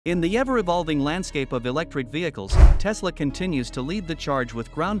In the ever-evolving landscape of electric vehicles, Tesla continues to lead the charge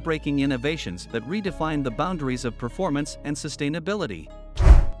with groundbreaking innovations that redefine the boundaries of performance and sustainability.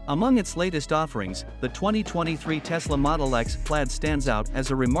 Among its latest offerings, the 2023 Tesla Model X Plaid stands out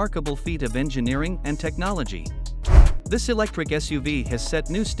as a remarkable feat of engineering and technology. This electric SUV has set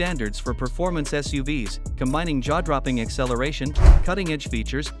new standards for performance SUVs, combining jaw-dropping acceleration, cutting-edge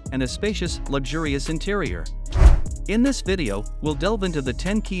features, and a spacious, luxurious interior. In this video, we'll delve into the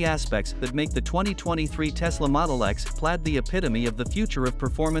 10 key aspects that make the 2023 Tesla Model X Plaid the epitome of the future of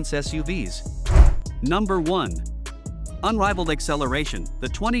performance SUVs. Number 1. Unrivaled acceleration. The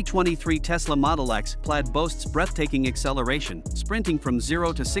 2023 Tesla Model X Plaid boasts breathtaking acceleration, sprinting from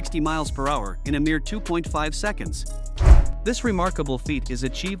 0 to 60 miles per hour in a mere 2.5 seconds. This remarkable feat is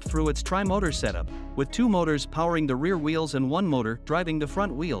achieved through its tri-motor setup, with 2 motors powering the rear wheels and 1 motor driving the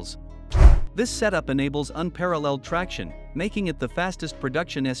front wheels. This setup enables unparalleled traction, making it the fastest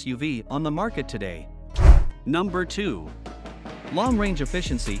production SUV on the market today. Number 2. Long-range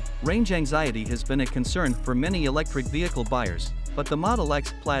efficiency. Range anxiety has been a concern for many electric vehicle buyers, but the Model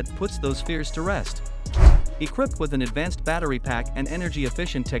X Plaid puts those fears to rest. Equipped with an advanced battery pack and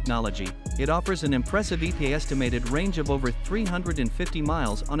energy-efficient technology, it offers an impressive EPA-estimated range of over 350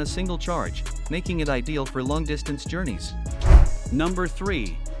 miles on a single charge, making it ideal for long-distance journeys. Number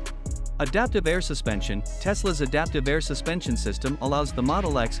 3. Adaptive air suspension. Tesla's adaptive air suspension system allows the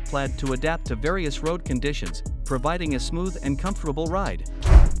Model X Plaid to adapt to various road conditions, providing a smooth and comfortable ride.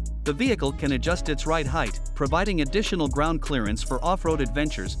 The vehicle can adjust its ride height, providing additional ground clearance for off-road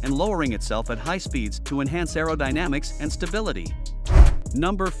adventures and lowering itself at high speeds to enhance aerodynamics and stability.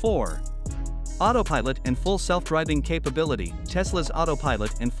 Number 4. Autopilot and full self-driving capability. Tesla's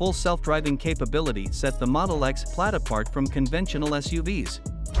Autopilot and full self-driving capability set the Model X Plaid apart from conventional SUVs.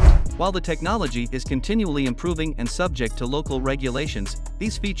 While the technology is continually improving and subject to local regulations,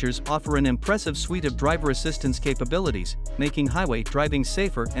 these features offer an impressive suite of driver assistance capabilities, making highway driving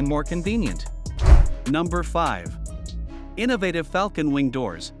safer and more convenient. Number 5. Innovative Falcon wing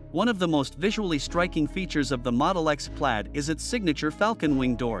doors. One of the most visually striking features of the Model X Plaid is its signature Falcon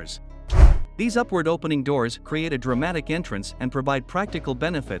wing doors. These upward opening doors create a dramatic entrance and provide practical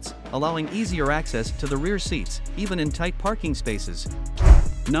benefits, allowing easier access to the rear seats, even in tight parking spaces.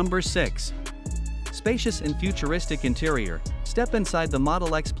 Number 6. Spacious and futuristic interior. Step inside the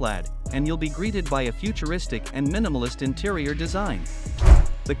Model X Plaid, and you'll be greeted by a futuristic and minimalist interior design.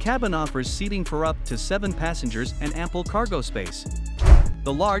 The cabin offers seating for up to 7 passengers and ample cargo space.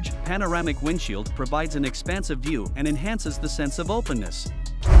 The large, panoramic windshield provides an expansive view and enhances the sense of openness.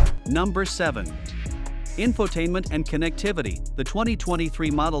 Number 7. Infotainment and Connectivity. The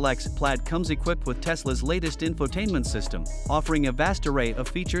 2023 Model X Plaid comes equipped with Tesla's latest infotainment system, offering a vast array of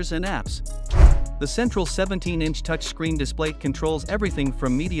features and apps. The central 17-inch touchscreen display controls everything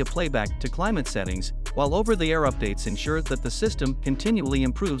from media playback to climate settings, while over-the-air updates ensure that the system continually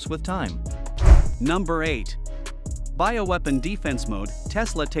improves with time. Number 8. BioWeapon Defense Mode.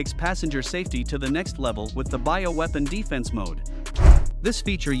 Tesla takes passenger safety to the next level with the BioWeapon Defense Mode. This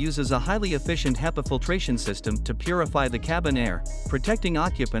feature uses a highly efficient HEPA filtration system to purify the cabin air, protecting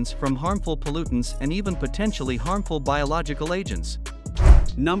occupants from harmful pollutants and even potentially harmful biological agents.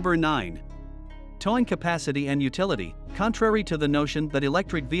 Number 9. Towing capacity and utility. Contrary to the notion that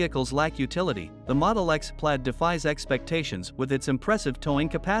electric vehicles lack utility, the Model X Plaid defies expectations with its impressive towing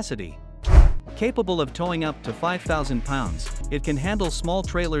capacity. Capable of towing up to 5,000 pounds, it can handle small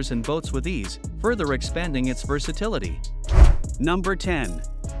trailers and boats with ease, further expanding its versatility. Number 10.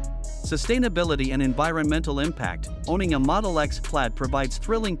 Sustainability and environmental impact. Owning a Model X Plaid provides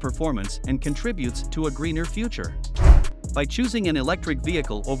thrilling performance and contributes to a greener future. By choosing an electric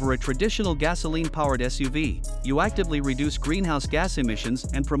vehicle over a traditional gasoline-powered SUV, you actively reduce greenhouse gas emissions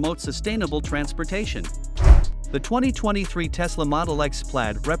and promote sustainable transportation. The 2023 Tesla Model X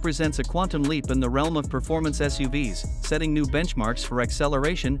Plaid represents a quantum leap in the realm of performance SUVs, setting new benchmarks for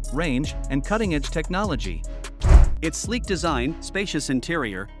acceleration, range, and cutting-edge technology. Its sleek design, spacious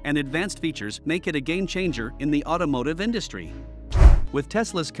interior, and advanced features make it a game-changer in the automotive industry. With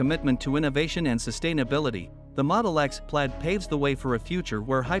Tesla's commitment to innovation and sustainability, the Model X Plaid paves the way for a future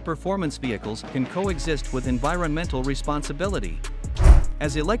where high-performance vehicles can coexist with environmental responsibility.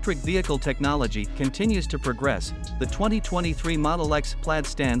 As electric vehicle technology continues to progress, the 2023 Model X Plaid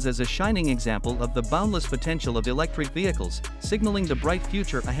stands as a shining example of the boundless potential of electric vehicles, signaling the bright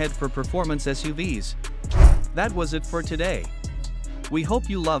future ahead for performance SUVs. That was it for today. We hope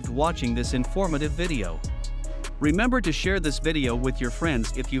you loved watching this informative video. Remember to share this video with your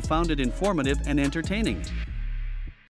friends if you found it informative and entertaining.